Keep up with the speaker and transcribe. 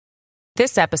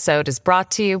This episode is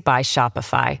brought to you by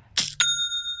Shopify.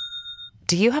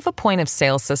 Do you have a point of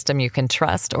sale system you can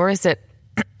trust, or is it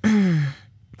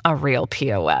a real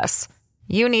POS?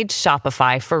 You need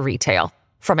Shopify for retail.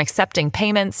 From accepting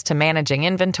payments to managing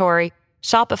inventory,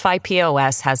 Shopify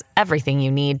POS has everything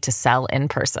you need to sell in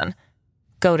person.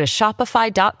 Go to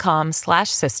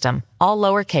shopify.com/system, all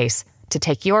lowercase, to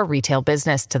take your retail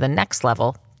business to the next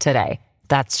level today.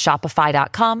 That's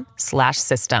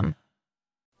shopify.com/system.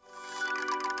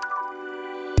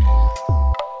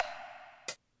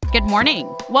 Good morning.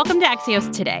 Welcome to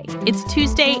Axios Today. It's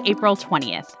Tuesday, April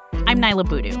 20th. I'm Nyla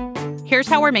Boodoo. Here's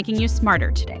how we're making you smarter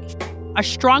today. A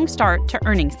strong start to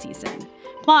earnings season.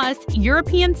 Plus,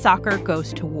 European soccer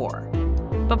goes to war.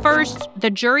 But first, the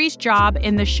jury's job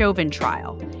in the Chauvin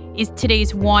trial is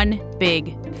today's one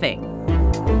big thing.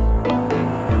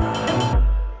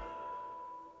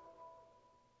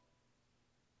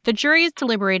 The jury is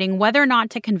deliberating whether or not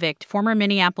to convict former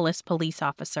Minneapolis police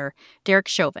officer Derek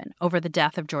Chauvin over the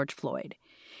death of George Floyd.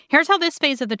 Here's how this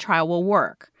phase of the trial will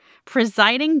work.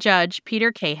 Presiding Judge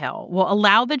Peter Cahill will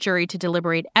allow the jury to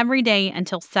deliberate every day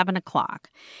until 7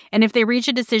 o'clock. And if they reach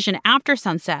a decision after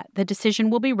sunset, the decision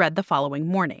will be read the following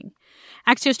morning.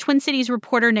 Axios Twin Cities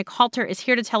reporter Nick Halter is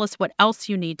here to tell us what else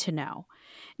you need to know.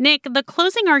 Nick, the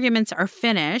closing arguments are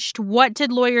finished. What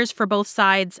did lawyers for both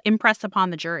sides impress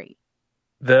upon the jury?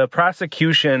 The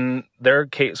prosecution, their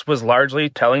case was largely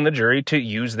telling the jury to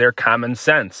use their common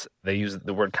sense. They used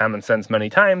the word common sense many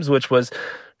times, which was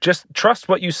just trust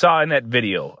what you saw in that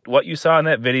video. What you saw in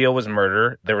that video was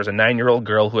murder. There was a 9-year-old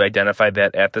girl who identified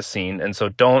that at the scene. And so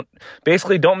don't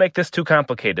make this too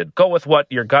complicated. Go with what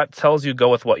your gut tells you. Go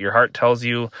with what your heart tells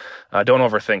you. Don't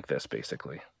overthink this,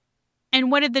 basically.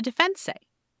 And what did the defense say?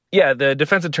 Yeah, the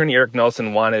defense attorney, Eric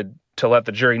Nelson, wanted to let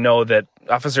the jury know that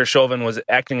Officer Chauvin was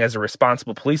acting as a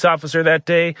responsible police officer that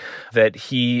day, that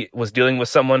he was dealing with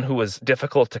someone who was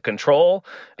difficult to control,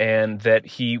 and that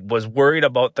he was worried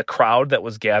about the crowd that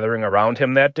was gathering around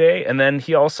him that day. And then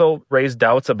he also raised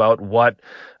doubts about what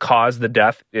caused the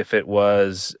death, if it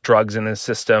was drugs in his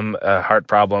system, a heart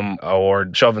problem, or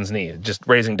Chauvin's knee, just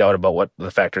raising doubt about what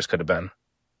the factors could have been.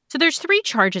 So there's 3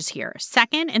 charges here: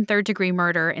 second and third-degree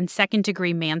murder and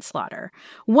second-degree manslaughter.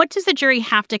 What does the jury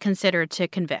have to consider to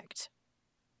convict?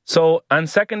 So on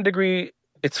second degree,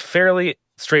 it's fairly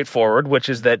straightforward, which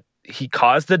is that he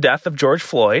caused the death of George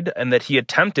Floyd and that he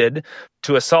attempted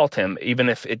to assault him. Even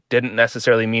if it didn't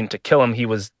necessarily mean to kill him, he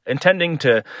was intending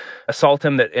to assault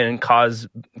him and cause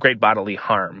great bodily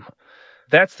harm.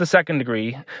 That's the second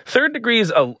degree. Third degree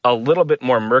is a little bit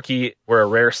more murky. We're a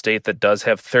rare state that does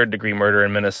have third-degree murder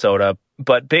in Minnesota.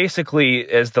 But basically,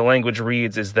 as the language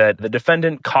reads, is that the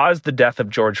defendant caused the death of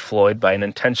George Floyd by an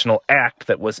intentional act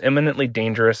that was imminently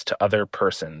dangerous to other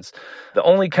persons. The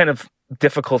only kind of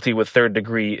difficulty with third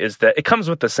degree is that it comes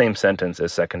with the same sentence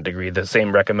as second degree, the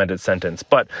same recommended sentence.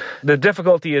 But the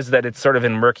difficulty is that it's sort of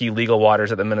in murky legal waters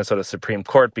at the Minnesota Supreme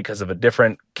Court because of a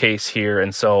different case here.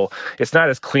 And so it's not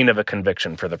as clean of a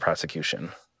conviction for the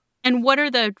prosecution. And what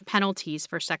are the penalties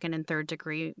for second and third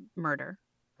degree murder?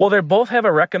 Well, they both have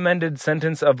a recommended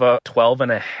sentence of 12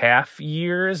 and a half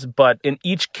years, but in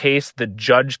each case, the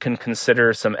judge can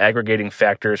consider some aggregating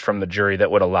factors from the jury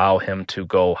that would allow him to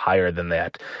go higher than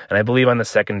that. And I believe on the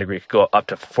second degree, it could go up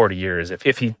to 40 years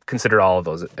if he considered all of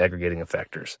those aggregating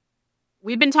factors.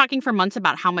 We've been talking for months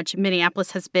about how much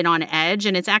Minneapolis has been on edge,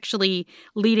 and it's actually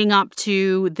leading up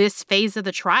to this phase of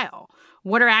the trial.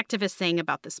 What are activists saying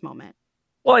about this moment?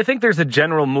 Well, I think there's a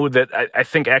general mood that I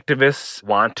think activists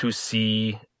want to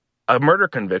see a murder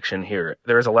conviction here.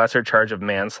 There is a lesser charge of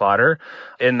manslaughter,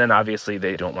 and then obviously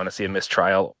they don't want to see a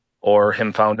mistrial or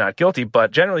him found not guilty.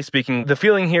 But generally speaking, the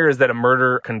feeling here is that a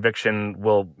murder conviction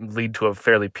will lead to a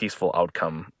fairly peaceful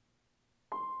outcome.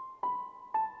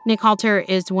 Nick Halter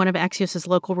is one of Axios'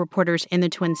 local reporters in the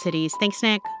Twin Cities. Thanks,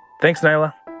 Nick. Thanks,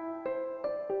 Nyla.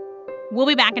 We'll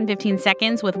be back in 15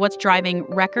 seconds with what's driving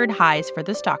record highs for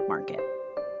the stock market.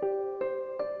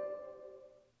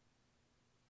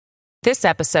 This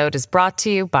episode is brought to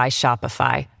you by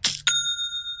Shopify.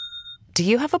 Do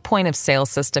you have a point of sale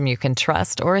system you can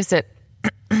trust, or is it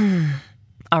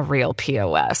a real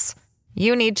POS?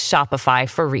 You need Shopify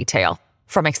for retail.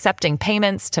 From accepting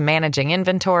payments to managing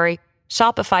inventory,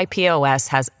 Shopify POS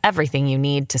has everything you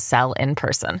need to sell in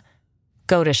person.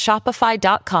 Go to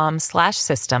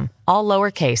shopify.com/system, all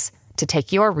lowercase, to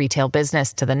take your retail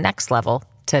business to the next level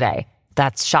today.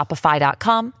 That's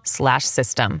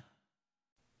shopify.com/system.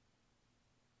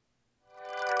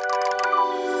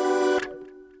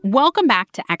 Welcome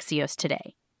back to Axios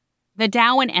Today. the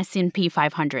Dow and S&P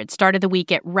 500 started the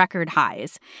week at record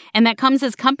highs, and that comes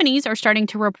as companies are starting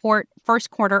to report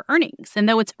first quarter earnings. And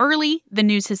though it's early, the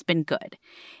news has been good.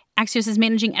 Axios'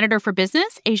 managing editor for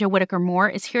business, Asia Whitaker-Moore,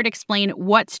 is here to explain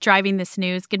what's driving this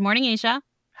news. Good morning, Asia.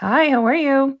 Hi, how are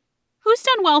you? Who's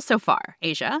done well so far,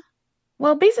 Asia?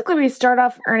 Well, basically, we start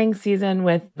off earnings season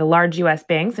with the large U.S.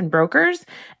 banks and brokers,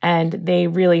 and they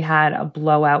really had a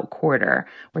blowout quarter.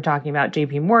 We're talking about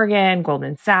JP Morgan,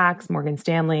 Goldman Sachs, Morgan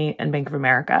Stanley, and Bank of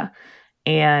America.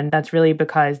 And that's really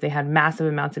because they had massive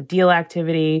amounts of deal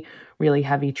activity, really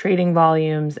heavy trading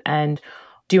volumes, and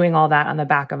doing all that on the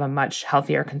back of a much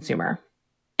healthier consumer.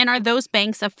 And are those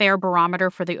banks a fair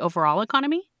barometer for the overall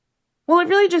economy? Well, it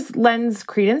really just lends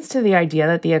credence to the idea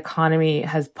that the economy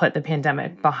has put the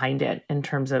pandemic behind it in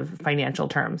terms of financial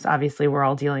terms. Obviously, we're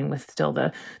all dealing with still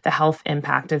the health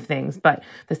impact of things, but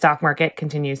the stock market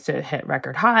continues to hit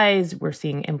record highs. We're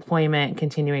seeing employment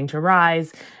continuing to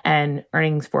rise, and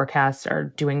earnings forecasts are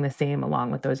doing the same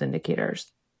along with those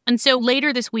indicators. And so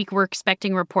later this week, we're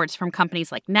expecting reports from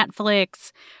companies like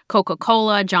Netflix,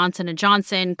 Coca-Cola, Johnson &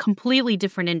 Johnson, completely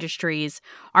different industries.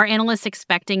 Are analysts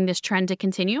expecting this trend to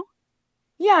continue?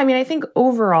 Yeah, I think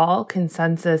overall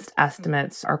consensus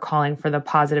estimates are calling for the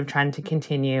positive trend to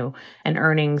continue and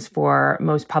earnings for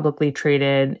most publicly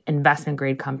traded investment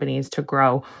grade companies to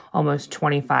grow almost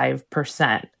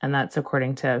 25%. And that's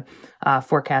according to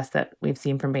forecasts that we've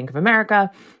seen from Bank of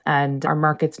America. And our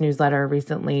markets newsletter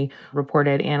recently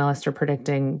reported analysts are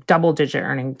predicting double-digit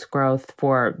earnings growth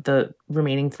for the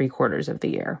remaining 3 quarters of the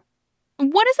year.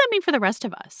 What does that mean for the rest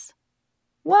of us?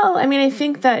 Well, I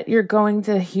think that you're going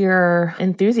to hear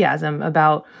enthusiasm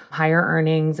about higher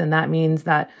earnings, and that means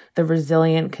that the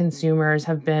resilient consumers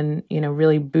have been,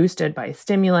 really boosted by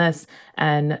stimulus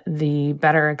and the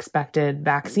better expected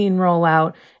vaccine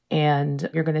rollout. And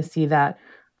you're going to see that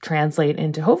translate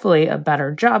into hopefully a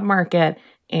better job market.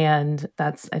 And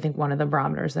that's, I think, one of the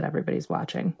barometers that everybody's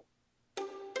watching.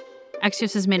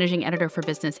 Axios' managing editor for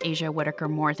business, Asia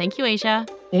Whitaker-Moore. Thank you, Asia.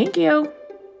 Thank you.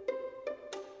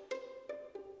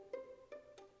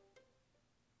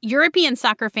 European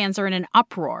soccer fans are in an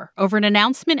uproar over an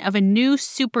announcement of a new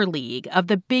Super League of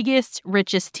the biggest,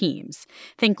 richest teams.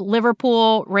 Think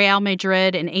Liverpool, Real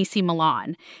Madrid, and AC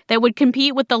Milan that would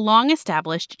compete with the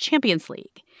long-established Champions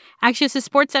League. Axios'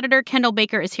 sports editor, Kendall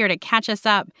Baker, is here to catch us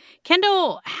up.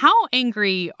 Kendall, how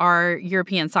angry are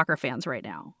European soccer fans right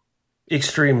now?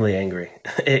 Extremely angry.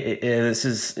 This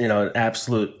is, an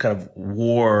absolute kind of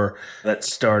war that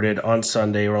started on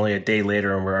Sunday. We're only a day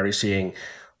later, and we're already seeing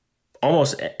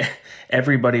almost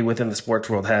everybody within the sports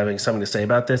world having something to say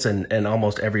about this, and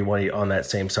almost everybody on that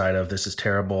same side of this is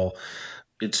terrible.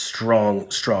 It's strong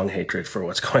hatred for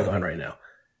what's going on right now.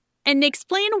 And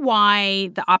explain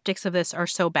why the optics of this are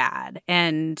so bad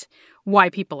and why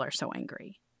people are so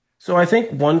angry. So I think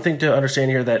one thing to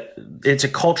understand here that it's a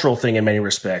cultural thing in many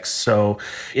respects. So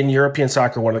in European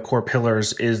soccer, one of the core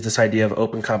pillars is this idea of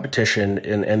open competition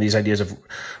and these ideas of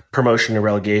promotion and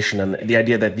relegation, and the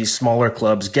idea that these smaller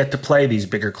clubs get to play these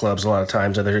bigger clubs a lot of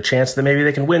times, and there's a chance that maybe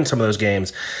they can win some of those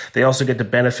games. They also get to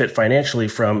benefit financially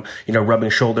from,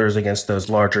 rubbing shoulders against those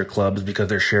larger clubs because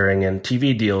they're sharing in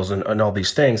TV deals and all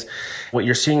these things. What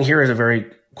you're seeing here is a very,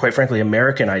 quite frankly,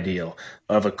 American ideal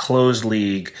of a closed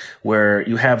league where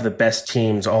you have the best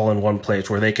teams all in one place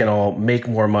where they can all make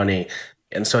more money.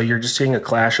 And so you're just seeing a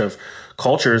clash of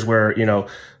cultures where,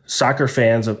 soccer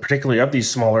fans of particularly of these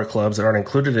smaller clubs that aren't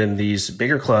included in these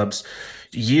bigger clubs,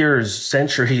 years,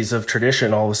 centuries of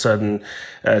tradition all of a sudden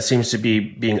seems to be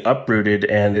being uprooted,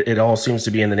 and it all seems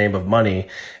to be in the name of money.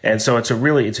 And so it's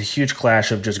a huge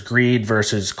clash of just greed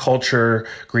versus culture,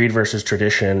 greed versus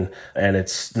tradition, and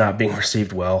it's not being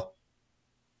received well.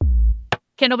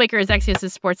 Kendall Baker is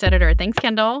Axios' sports editor. Thanks,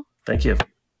 Kendall. Thank you.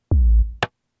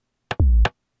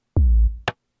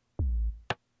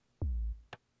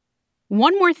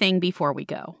 One more thing before we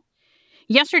go.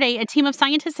 Yesterday, a team of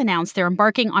scientists announced they're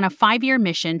embarking on a 5-year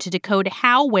mission to decode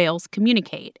how whales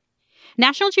communicate.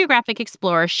 National Geographic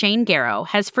explorer Shane Garrow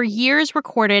has for years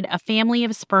recorded a family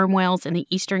of sperm whales in the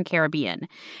Eastern Caribbean,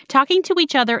 talking to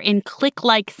each other in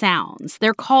click-like sounds.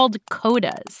 They're called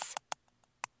codas.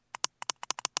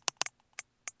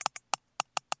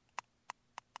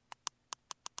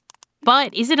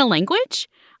 But is it a language?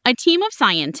 A team of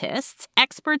scientists,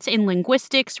 experts in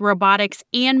linguistics, robotics,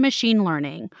 and machine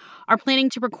learning, are planning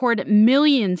to record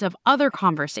millions of other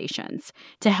conversations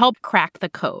to help crack the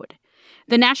code.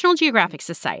 The National Geographic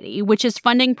Society, which is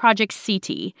funding Project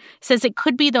SETI, says it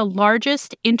could be the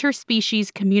largest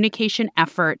interspecies communication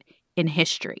effort in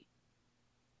history.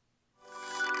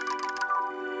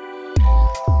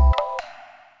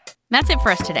 That's it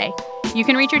for us today. You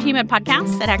can reach our team at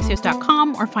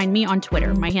podcasts@axios.com or find me on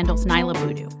Twitter. My handle's Nyla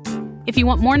Boodoo. If you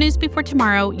want more news before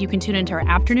tomorrow, you can tune into our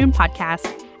afternoon podcast,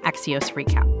 Axios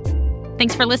Recap.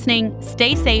 Thanks for listening.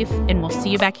 Stay safe, and we'll see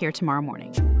you back here tomorrow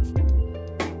morning.